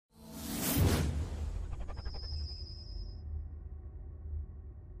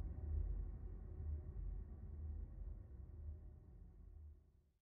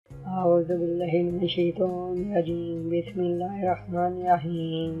औज़ुबिल्लाहिमिनश्शैतानिर्रजीम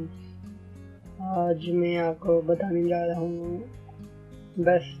बिस्मिल्लाहिर्रहमानिर्रहीम। आज मैं आपको बताने जा रहा हूँ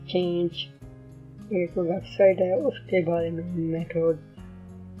बस चेंज एक वेबसाइट है उसके बारे में मेथड।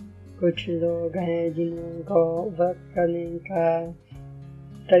 कुछ लोग हैं जिनको वर्क करने का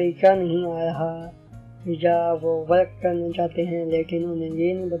तरीका नहीं आ रहा या वो वर्क करना चाहते हैं लेकिन उन्हें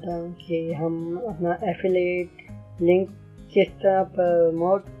ये नहीं पता कि हम अपना एफिलिएट लिंक किस तरह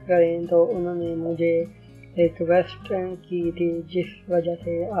प्रमोट करें। तो उन्होंने मुझे रिक्वेस्ट की थी, जिस वजह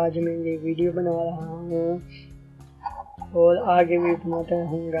से आज मैं ये वीडियो बना रहा हूँ और आगे भी बनाता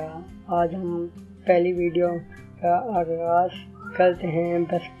रहूँगा। आज हम पहली वीडियो का आगाज़ करते हैं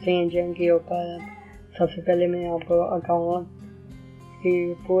बस चेंज के ऊपर। सबसे पहले मैं आपको अकाउंट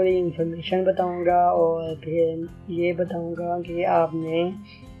की पूरी इंफॉर्मेशन बताऊंगा और फिर ये बताऊंगा कि आपने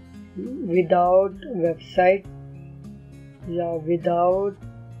विदाउट वेबसाइट या विदाउट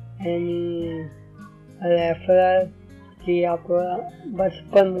एनी रेफरल कि आपको बस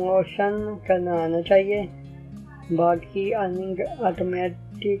प्रमोशन करना आना चाहिए, बाकी अर्निंग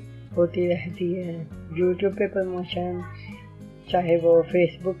ऑटोमेटिक होती रहती है। यूट्यूब पे प्रमोशन, चाहे वो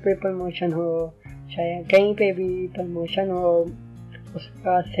फेसबुक पे प्रमोशन हो, चाहे कहीं पे भी प्रमोशन हो,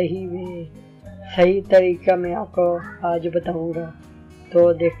 उसका सही तरीका मैं आपको आज बताऊंगा।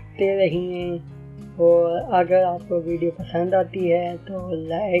 तो देखते रहिए और अगर आपको वीडियो पसंद आती है तो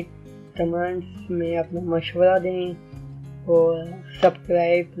लाइक कमेंट्स में अपना मशवरा दें और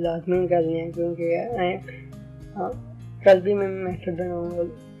सब्सक्राइब लाजमी कर लें, क्योंकि कल भी मैं मैसेज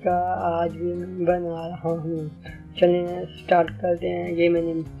बनाऊंगा, आज भी मैं बना रहा हूँ। चलिए स्टार्ट करते हैं। ये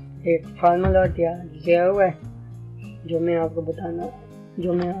मैंने एक फार्मूला तैयार किया हुआ है जो मैं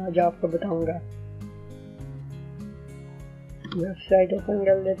आज आपको बताऊंगा। वेबसाइट ओपन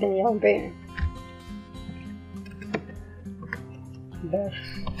कर लेते हैं। यहाँ पे बस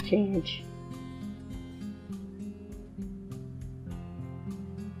चेंज,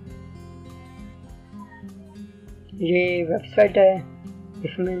 ये वेबसाइट है,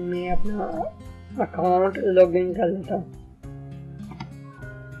 इसमें मैं अपना अकाउंट लॉगिन कर लेता हूँ।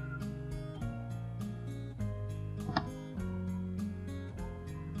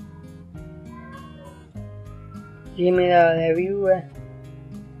 ये मेरा रिव्यू है।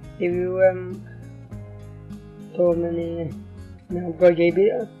 तो मैं आपको ये भी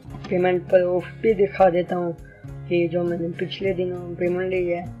पेमेंट प्रूफ भी दिखा देता हूँ कि जो मैंने पिछले दिनों पेमेंट ली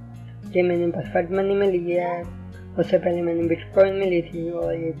है ये मैंने परफेक्ट मनी में ली है। उससे पहले मैंने बिटकॉइन में ली थी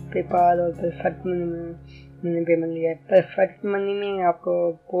और ये पेपाल और परफेक्ट मनी में मैंने पेमेंट लिया है। परफेक्ट मनी में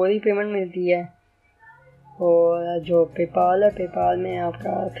आपको पूरी पेमेंट मिलती है और जो पेपाल है, पेपाल में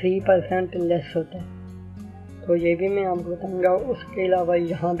आपका 3% लेस होता है। तो ये भी मैं आपको बताऊंगा। उसके अलावा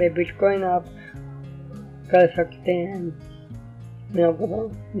यहाँ पे बिटकॉइन आप कर सकते हैं। मैं आपको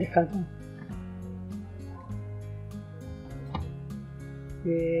दिखाता हूँ।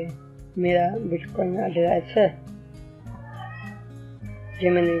 ये मेरा बिटकॉइन एड्रेस है, ये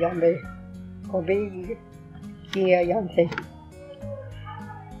मैंने यहाँ पे कॉपी किया यहाँ से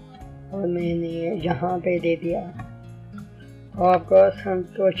और मैंने यहाँ पे दे दिया और आपको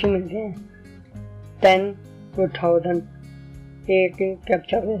संतोषी मिलते हैं 10,000 एक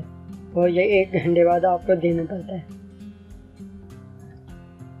कैप्चा पे और ये 1 घंटे बाद आपको देना पड़ता है।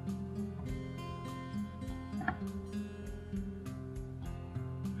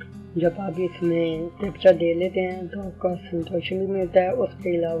 जब आप इसमें कैप्चा दे लेते हैं तो आपको संतोष भी मिलता है।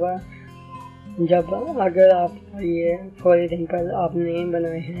 उसके अलावा अगर आप ये फॉर एग्जाम्पल आपने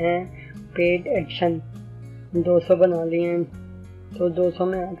बनाए हैं पेड एक्शन 200 बना लिए हैं तो 200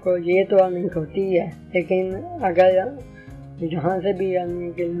 में आपको ये तो अर्निंग होती है, लेकिन अगर जहाँ से भी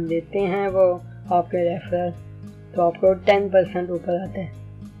अर्निंग लेते हैं वो आपके रेफरल तो आपको 10% ऊपर आता है।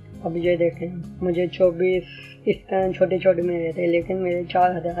 अब ये देखें, मुझे 24 इस तरह छोटे मिले थे, लेकिन मेरे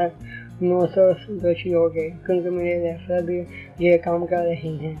 4,900 संतोषी हो गए क्योंकि मेरे रेफरल भी ये काम कर रहे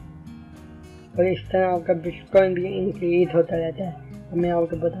हैं और इस तरह आपका बिटकॉइन भी इंक्रीज होता रहता है। अब मैं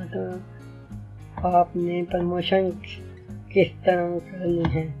आपको बताता हूँ आपने प्रमोशन किस तरह करनी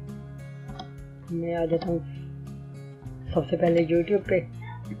है। मैं आ जाता हूँ सबसे पहले यूट्यूब पे।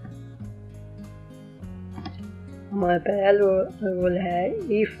 हमारा पहला रूल है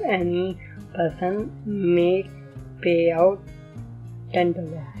इफ एनी पर्सन मेक पे out $10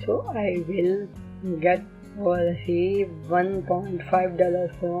 so I will get or receive $1.5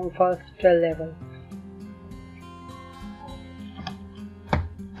 from first level।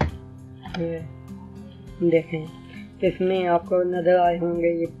 देखें इसमें आपको नज़र आए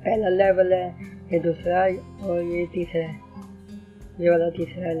होंगे, ये पहला लेवल है, ये दूसरा और ये तीसरा है, ये वाला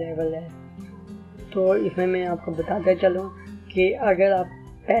तीसरा लेवल है। तो इसमें मैं आपको बताते चलूँ कि अगर आप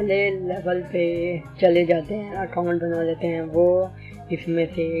पहले लेवल पे चले जाते हैं, अकाउंट बना लेते हैं, वो इसमें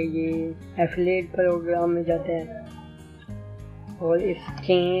से ये एफिलिएट प्रोग्राम में जाते हैं और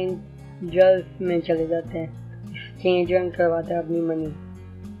एक्सचेंजर्स में चले जाते हैं, एक्सचेंज करवाते हैं अपनी मनी।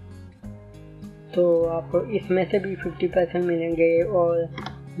 तो आपको इसमें से भी 50% मिलेंगे। और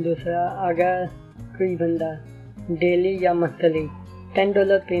दूसरा, अगर कोई बंदा डेली या मंथली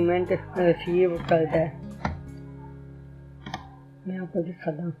 $10 पेमेंट रिसीव करता है, मैं आपको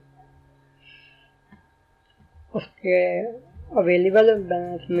दिखाता हूँ, उसके अवेलेबल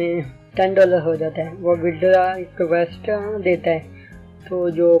बैलेंस में $10 हो जाता है, वो विड्रॉ रिक्वेस्ट देता है, तो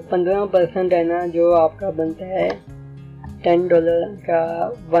जो 15% है ना, जो आपका बनता है $10 का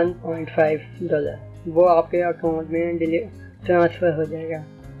 $1.5, वो आपके अकाउंट में ट्रांसफ़र हो जाएगा।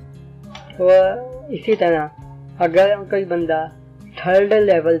 और इसी तरह अगर कोई बंदा थर्ड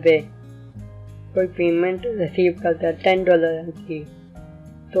लेवल पे कोई पेमेंट रिसीव करता है $10 की,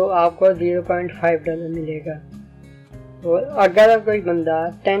 तो आपको $0.5 मिलेगा। और अगर कोई बंदा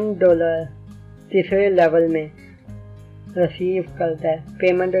 $10 तीसरे लेवल में रिसीव करता है,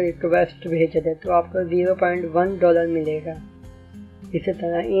 पेमेंट रिक्वेस्ट भेजता है, तो आपको $0.1 मिलेगा। इसी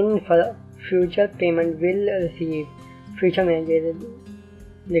तरह in future payment will receive, future में ये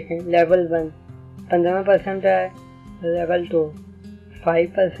देखें, लेवल 1 15% है, लेवल 2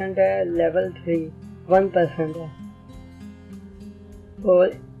 5% है, लेवल 3 1% है।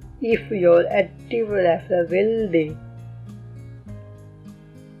 और if your active referral will be,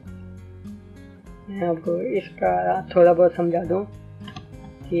 मैं आपको इसका थोड़ा बहुत समझा दूं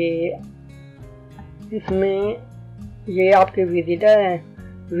कि इसमें ये आपके विजिटर हैं,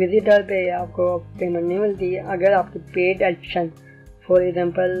 विजिटर पे आपको पेमेंट नहीं मिलती। अगर आपकी पेड एक्शन, फॉर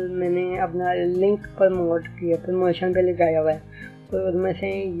एग्जांपल मैंने अपना लिंक प्रमोट किया, प्रमोशन पे लगाया हुआ है, तो उसमें से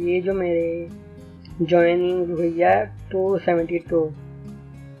ये जो मेरे ज्वाइनिंग हुई है 272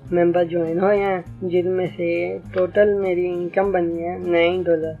 मेंबर ज्वाइन हुए हैं, जिनमें से टोटल मेरी इनकम बनी है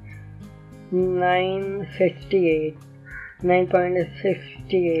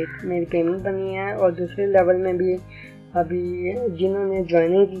 $9.68 मेरी पेमेंट बनी है। और दूसरे लेवल में भी अभी जिन्होंने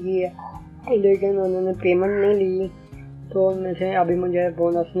ज्वाइनिंग की है लेकिन उन्होंने पेमेंट नहीं ली, तो उनमें से अभी मुझे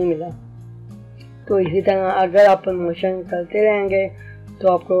बोनस नहीं मिला। तो इसी तरह अगर आप प्रमोशन करते रहेंगे तो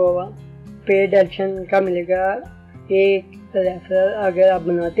आपको पेड एक्शन का मिलेगा। एक रेफरल अगर आप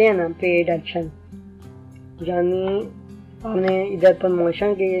बनाते हैं ना, पेड एक्शन, यानी आपने इधर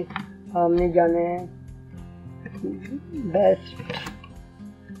प्रमोशन की, आपने जाना है बेस्ट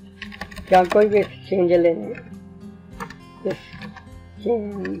या कोई भी एक्सचेंज लेने,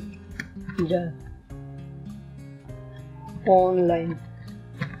 एक्सचेंजर ऑनलाइन,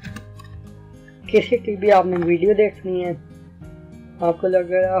 किसी की भी आपने वीडियो देखनी है, आपको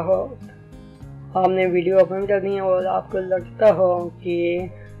लग रहा हो आपने वीडियो ओपन करनी है और आपको लगता हो कि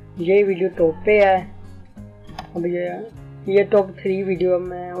ये वीडियो टॉप पे है, अब ये टॉप 3 वीडियो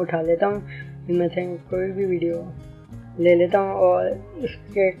मैं उठा लेता हूँ, इनमें से कोई भी वीडियो ले लेता हूँ और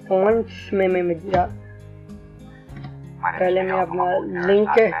इसके कमेंट्स में मैं पहले मैं अपना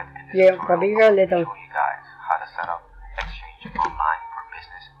लिंक ये कॉपी कर लेता हूँ।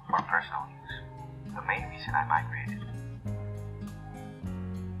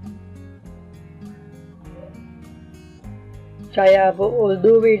 चाहे आप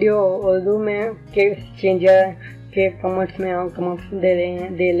उर्दू में के एक्सचेंजर के कमेंट्स में आप कमेंट्स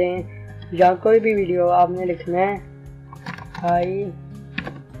दे लें या कोई भी वीडियो आपने लिखना है, I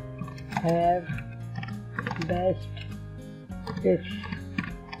have best exchange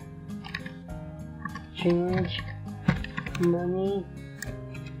money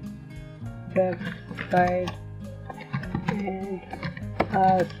website and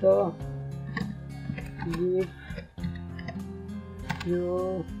also give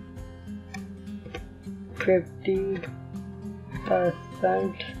you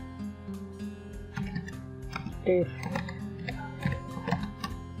 50%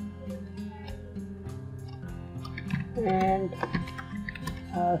 and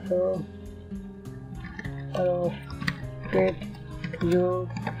also profit you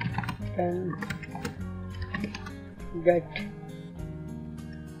can get,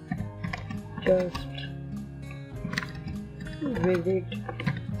 just visit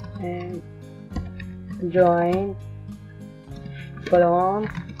and join from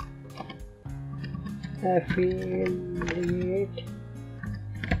affiliate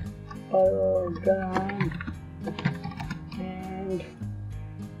program and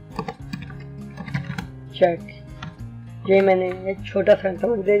check। ये मैंने एक छोटा सा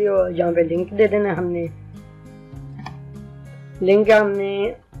कमेंट दे दिया और यहाँ पे लिंक दे देना। हमने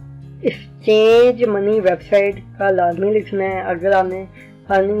एक्सचेंज मनी वेबसाइट का लाजमी लिखना है। अगर आपने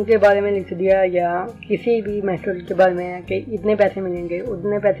अर्निंग के बारे में लिख दिया या किसी भी मेथड के बारे में कि इतने पैसे मिलेंगे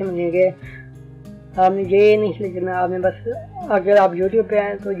उतने पैसे मिलेंगे, आपने ये नहीं लिखना। आपने बस अगर आप यूट्यूब पे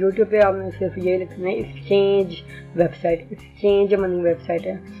आए तो यूट्यूब पे आपने सिर्फ ये लिखना है exchange website, exchange money website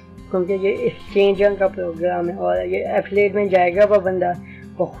है, क्योंकि ये एक्सचेंज का प्रोग्राम है और ये एफिलिएट में जाएगा वो बंदा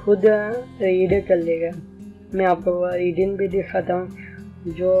वो खुद रीड कर लेगा। मैं आपको रीडिंग भी दिखाता हूँ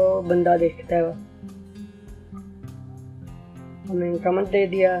जो बंदा देखता है। हमने कमेंट दे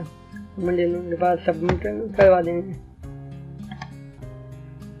दिया, कमेंट देने के बाद सबमिट करवा देंगे।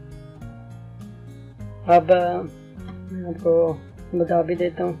 अब मैं आपको बता भी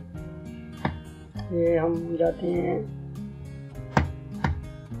देता हूँ, ये हम जाते हैं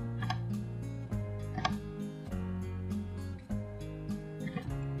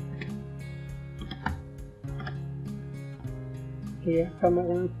ये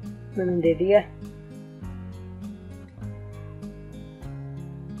कमेंट मैंने दे दिया।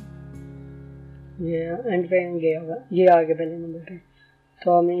 ये एंड पे गया होगा, ये आगे पहले नंबर पे।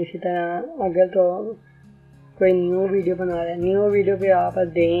 तो हमें इसी तरह अगर तो कोई न्यू वीडियो बना रहा है, न्यू वीडियो पे आप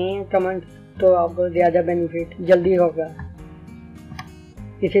दें कमेंट तो आपको ज़्यादा बेनिफिट जल्दी होगा।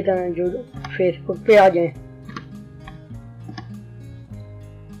 इसी तरह जो फेसबुक पे आ जाएं,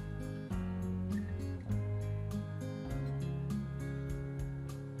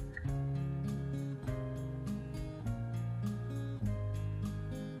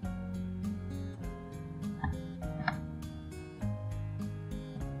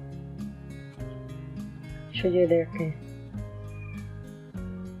 ये देखें।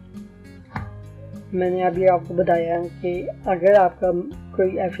 मैंने अभी आपको बताया कि अगर आपका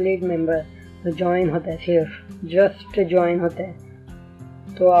कोई एफिलिएट मेंबर ज्वाइन होता है, सिर्फ जस्ट ज्वाइन होता है,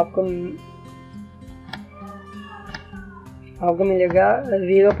 तो आपको मिलेगा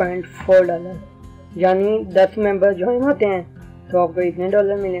 $0.4, यानी 10 मेंबर ज्वाइन होते हैं तो आपको इतने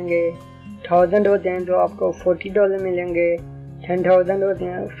डॉलर मिलेंगे। 1000 होते हैं तो आपको $40 मिलेंगे। 10,000 होते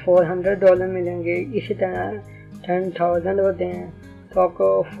हैं $400 मिलेंगे। इसी तरह 10,000 होते हैं तो आपको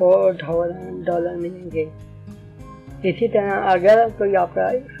 $4,000 मिलेंगे। इसी तरह अगर कोई आपका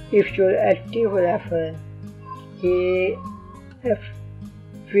इफ योर एक्टिव रेफर कि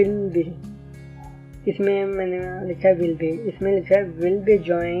विल बी, इसमें मैंने लिखा है विल बी, इसमें लिखा है will be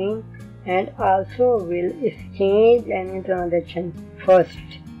join and also will exchange any transaction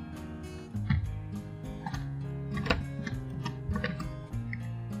first.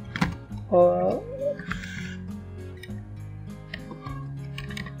 और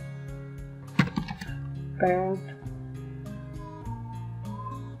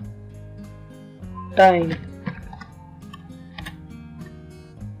टाइम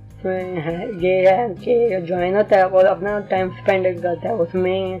तो ये है कि ज्वाइन होता है और अपना टाइम स्पेंड करता है,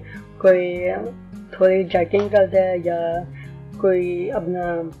 उसमें कोई थोड़ी चैटिंग करता है या कोई अपना,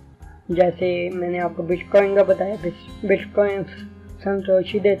 जैसे मैंने आपको बिटकॉइन का बताया, बिटकॉइन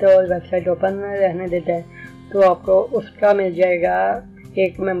संतोषी देता है और वेबसाइट ओपन रहने देता है, तो आपको उसका मिल जाएगा,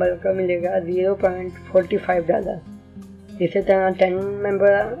 एक मेंबर का मिलेगा $0.45। इसी तरह 10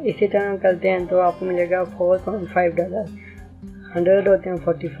 मेंबर इसी तरह करते हैं तो आपको मिलेगा $4.5। 100 होते हैं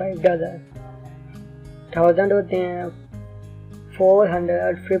 $45, 1000 होते हैं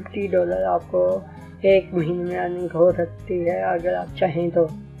 $450। आपको एक महीने में अर्निंग हो सकती है अगर आप चाहें तो।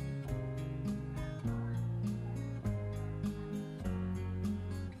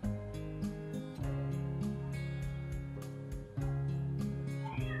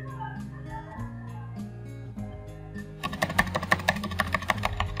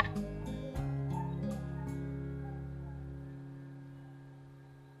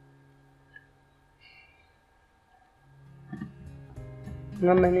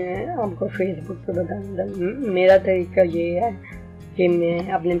 ना मैंने आपको फेसबुक पे बताया, मेरा तरीका ये है कि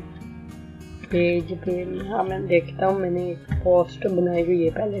मैं अपने पेज पे मैं देखता हूँ, मैंने एक पोस्ट बनाई हुई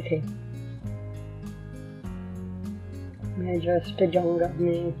है पहले से, मैं जस्ट जाऊँगा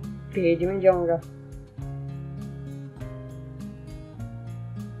अपने पेज में जाऊँगा,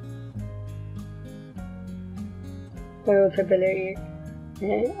 और उससे पहले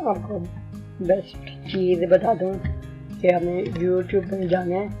मैं आपको बेस्ट चीज़ बता दूँ कि हमें यूट्यूब पे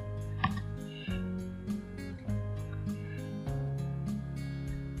जाना है,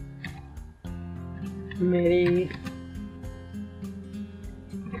 मेरी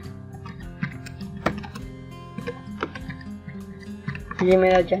ये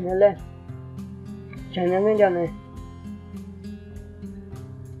मेरा चैनल है, चैनल में जाना है।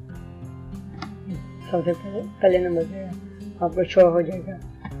 सबसे पहले नंबर पे आपको शो हो जाएगा।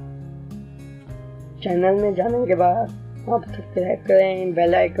 चैनल में जाने के बाद आप सब्सक्राइब करें,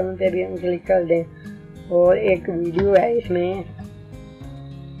 बेल आइकन पे भी हम क्लिक कर दें, और एक वीडियो है इसमें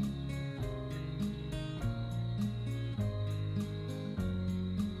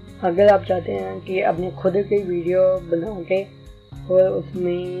अगर आप चाहते हैं कि अपने खुद की वीडियो बना के और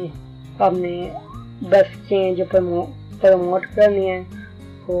उसमें आपने बस चेंज प्रमोट करनी है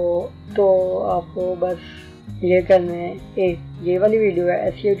तो आपको बस ये करना है। ये वाली वीडियो है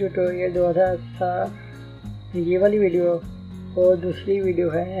एसईओ ट्यूटोरियल 2007, ये वाली वीडियो, और दूसरी वीडियो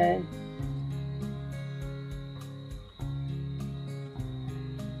है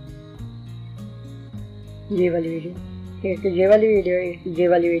ये वाली वीडियो, एक ये वाली वीडियो, एक ये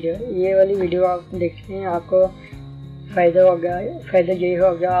वाली वीडियो। ये वाली वीडियो आप देखते हैं, आपको फ़ायदा होगा। फ़ायदा ये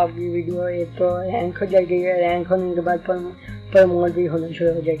होगा आपकी वीडियो एक तो रैंक हो जाएगी, रैंक होने के बाद प्रमोट भी होना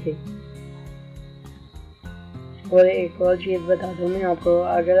शुरू हो जाएगी। और एक और चीज़ बता दूँ मैं आपको,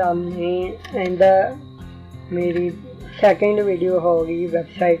 अगर आपने मेरी सेकंड वीडियो होगी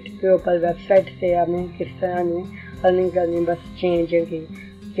वेबसाइट के ऊपर, वेबसाइट से आपने किस तरह अर्निंग करनी बस चेंज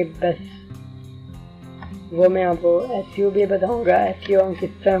की बस, वो मैं आपको एसईओ भी बताऊंगा। एसईओ किस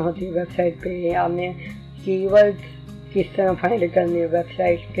तरह होती है वेबसाइट पे, आपने कीवर्ड किस तरह फाइंड करनी है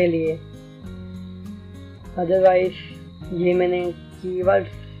वेबसाइट के लिए। अदरवाइज ये मैंने कीवर्ड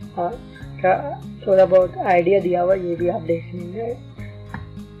का थोड़ा बहुत आइडिया दिया हुआ, ये भी आप देख लेंगे।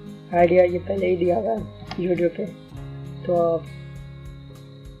 आइडिया ये पहले ही दिया हुआ यूट्यूब पे, तो आप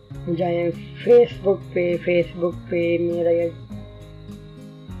जाएं फेसबुक पे मेरा ये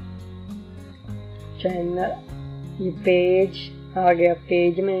चैनल, ये पेज आ गया।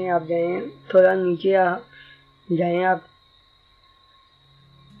 पेज में आप जाएं, थोड़ा नीचे जाएं आप,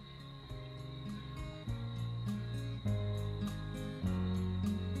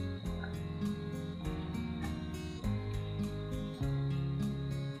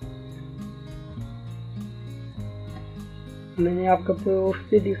 मैंने आपको प्रूफ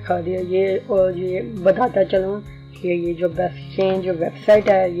भी दिखा दिया ये, और ये बताता चलूँ कि ये जो बेस्ट चेंज वेबसाइट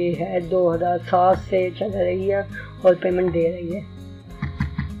है ये है 2007 से चल रही है और पेमेंट दे रही है।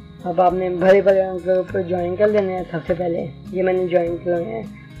 अब आपने भरे ग्रुप ज्वाइन कर लेना है। सबसे पहले ये मैंने ज्वाइन किया है,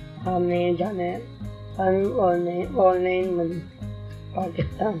 आपने जाना है ऑनलाइन मनी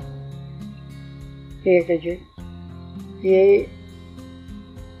पाकिस्तान, एक है ये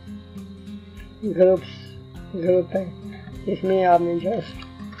ग्रुप है, इसमें आपने जस्ट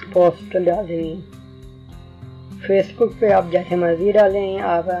पोस्ट डाल देनी है। फेसबुक पे आप जैसे मर्जी डालें,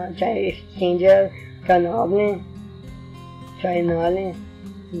 आप चाहे एक्सचेंजर का नाम लें चाहे ना लें,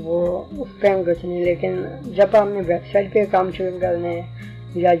 वो उस पर हम कुछ नहीं। लेकिन जब आपने वेबसाइट पे काम शुरू करना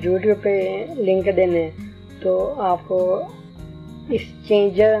है या यूट्यूब पे लिंक देने तो आपको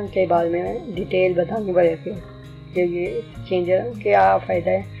एक्सचेंजर के बारे में डिटेल बतानी पड़ेगी कि ये एक्सचेंजर क्या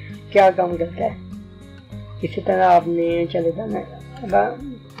फ़ायदा है, क्या काम करता है। इसी तरह आपने चले जाना है।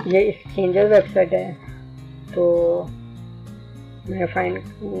 ये एक्सचेंजर वेबसाइट है तो मैं फाइंड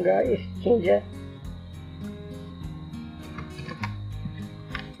करूँगा एक्सचेंजर,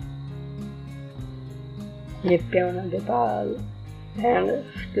 ये payment Nepal and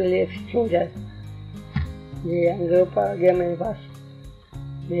skill exchanger, ये ग्रुप आ गया मेरे पास।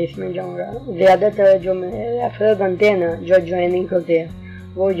 मैं इसमें जाऊँगा। ज़्यादातर जो मेरे रेफरल बनते हैं ना, जो ज्वाइनिंग होते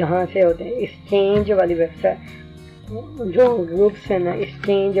हैं वो यहाँ से होते हैं। एक्सचेंज वाली वेबसाइट जो ग्रुप्स है ना,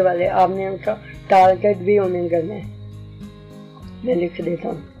 एक्सचेंज वाले, आपने उनका टारगेट भी उन्हें करना है। मैं लिख देता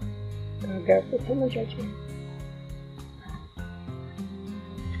हूँ ताकि आपको समझ आ जाए।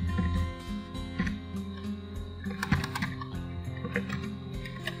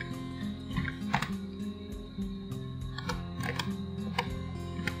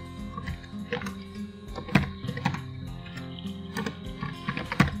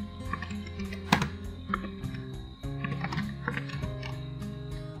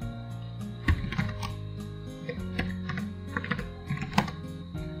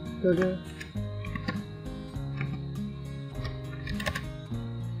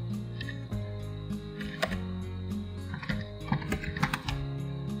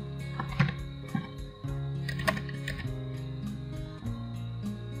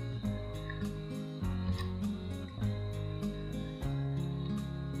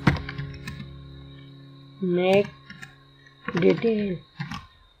 Make detail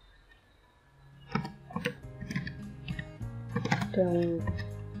turn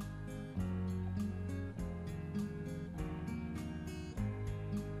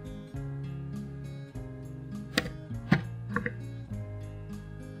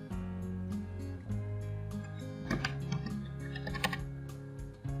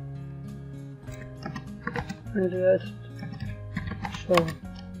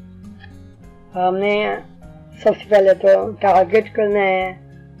हमने सबसे पहले तो टारगेट करना है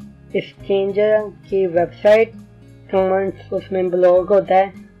एक्सचेंजर की वेबसाइट। कमेंट्स उसमें ब्लॉग होता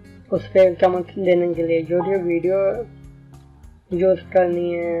है, उस पर कमेंट्स देने के लिए यूट्यूब वीडियो यूज़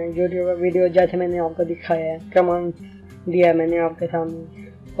करनी है यूट्यूब पर वीडियो, जैसे मैंने आपको दिखाया है, कमांड दिया मैंने आपके सामने।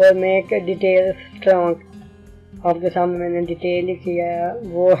 और मैं एक डिटेल स्ट्रॉन्ग आपके सामने मैंने डिटेल लिखी है,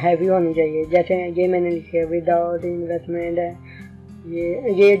 वो हैवी होनी चाहिए। जैसे ये मैंने लिखी है विदाउट इन्वेस्टमेंट है,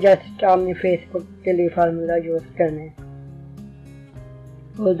 ये जस्ट आपने फेसबुक के लिए फार्मूला यूज़ करना है।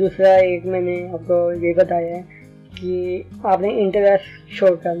 और दूसरा एक मैंने आपको ये बताया है कि आपने इंटरेस्ट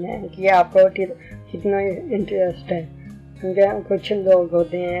शो करना है कि आपको कितना इंटरेस्ट है, क्योंकि कुछ लोग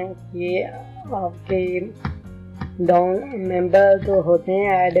होते हैं कि आपके डाउन मेंबर तो होते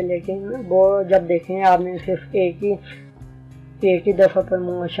हैं ऐड, लेकिन वो जब देखें आपने सिर्फ एक ही दफ़ा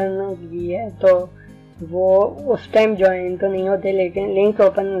प्रमोशन की है तो वो उस टाइम ज्वाइन तो नहीं होते, लेकिन लिंक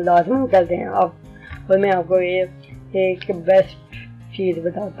ओपन लाजमी करते हैं आप। और मैं आपको एक बेस्ट चीज़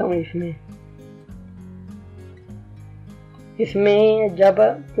बताता हूँ इसमें जब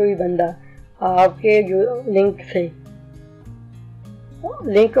कोई बंदा आपके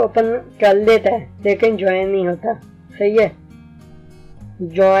लिंक ओपन कर लेता है लेकिन ज्वाइन नहीं होता, सही है,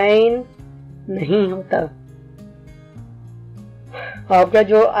 ज्वाइन नहीं होता, आपका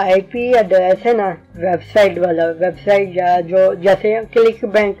जो आईपी एड्रेस है ना वेबसाइट वाला, वेबसाइट या जो जैसे क्लिक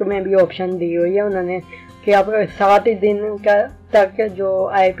बैंक में भी ऑप्शन दी हुई है उन्होंने कि आप 7 दिन का तक जो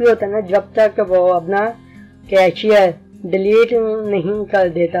आईपी होता है ना, जब तक वो अपना कैशियर डिलीट नहीं कर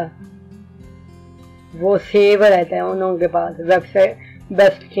देता वो सेव रहता है उन लोगों के पास, वेबसाइट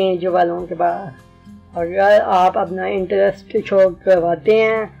बेस्ट चेंज वालों के पास। अगर आप अपना इंटरेस्ट शो करवाते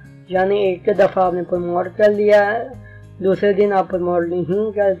हैं, यानी एक दफ़ा आपने प्रमोट कर लिया, दूसरे दिन आप प्रमोट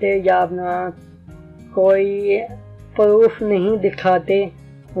नहीं करते या अपना कोई प्रूफ नहीं दिखाते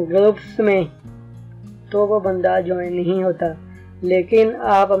ग्रुप्स में, तो वो बंदा ज्वाइन नहीं होता। लेकिन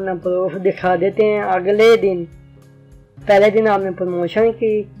आप अपना प्रूफ दिखा देते हैं अगले दिन, पहले दिन आपने प्रमोशन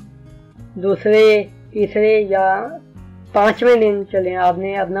की, दूसरे तीसरे या 5वें दिन चले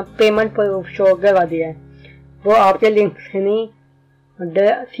आपने अपना पेमेंट प्रूफ शो करवा दिया है, वो आपके लिंक से नहीं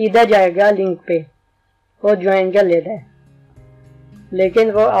सीधा जाएगा लिंक पे और ज्वाइन कर लेता है,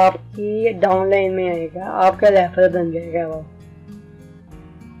 लेकिन वो आपकी डाउनलाइन में आएगा, आपका रेफर बन जाएगा वो।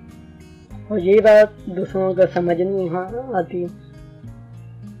 और ये बात दूसरों को समझ नहीं आती।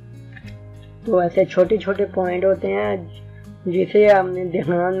 तो ऐसे छोटे छोटे पॉइंट होते हैं जिसे आपने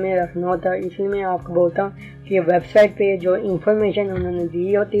ध्यान में रखना होता है। इसी में आपको बोलता हूँ कि वेबसाइट पे जो इंफॉर्मेशन उन्होंने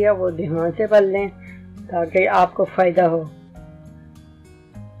दी होती है वो ध्यान से पढ़ लें ताकि आपको फ़ायदा हो।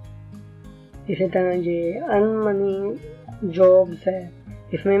 इसी तरह ये अर्न मनी जॉब्स है,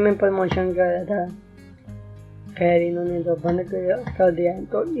 इसमें मैं प्रमोशन कर रहा था, खैर इन्होंने तो बंद कर दिया।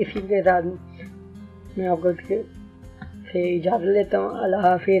 तो इसी के साथ मैं आपको से इजाज़त लेता हूँ, अल्लाह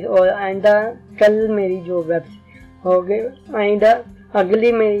हाफिज़। और आइंदा कल मेरी जो होगी, आइंदा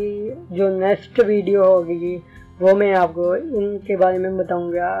अगली मेरी जो नेक्स्ट वीडियो होगी वो मैं आपको इनके बारे में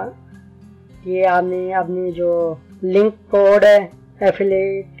बताऊँगा कि आपने अपनी जो लिंक कोड है,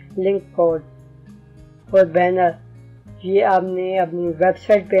 एफिलिएट लिंक कोड और बैनर, ये आपने अपनी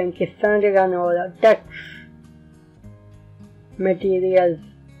वेबसाइट पे किस तरह लगाना होगा, टेक्स्ट मटेरियल्स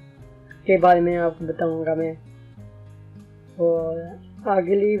के बारे में आपको बताऊंगा मैं। और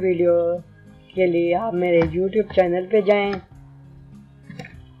अगली वीडियो के लिए आप मेरे YouTube चैनल पे जाएं,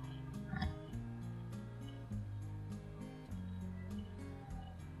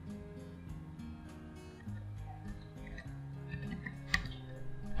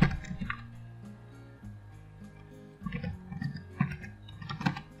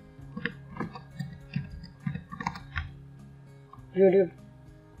 YouTube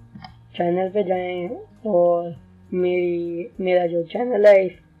चैनल पे जाएं और मेरा जो चैनल है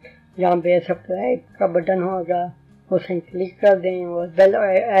जहाँ पे सब्सक्राइब का बटन होगा उसे क्लिक कर दें और बेल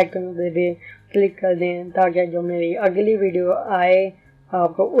आइकन पे भी क्लिक कर दें ताकि जो मेरी अगली वीडियो आए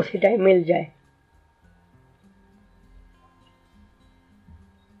आपको उसी टाइम मिल जाए।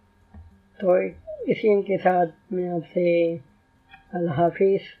 तो इसी के साथ मैं आपसे अल्लाह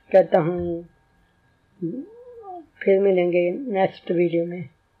हाफिज़ कहता हूँ, फिर मिलेंगे नेक्स्ट वीडियो में।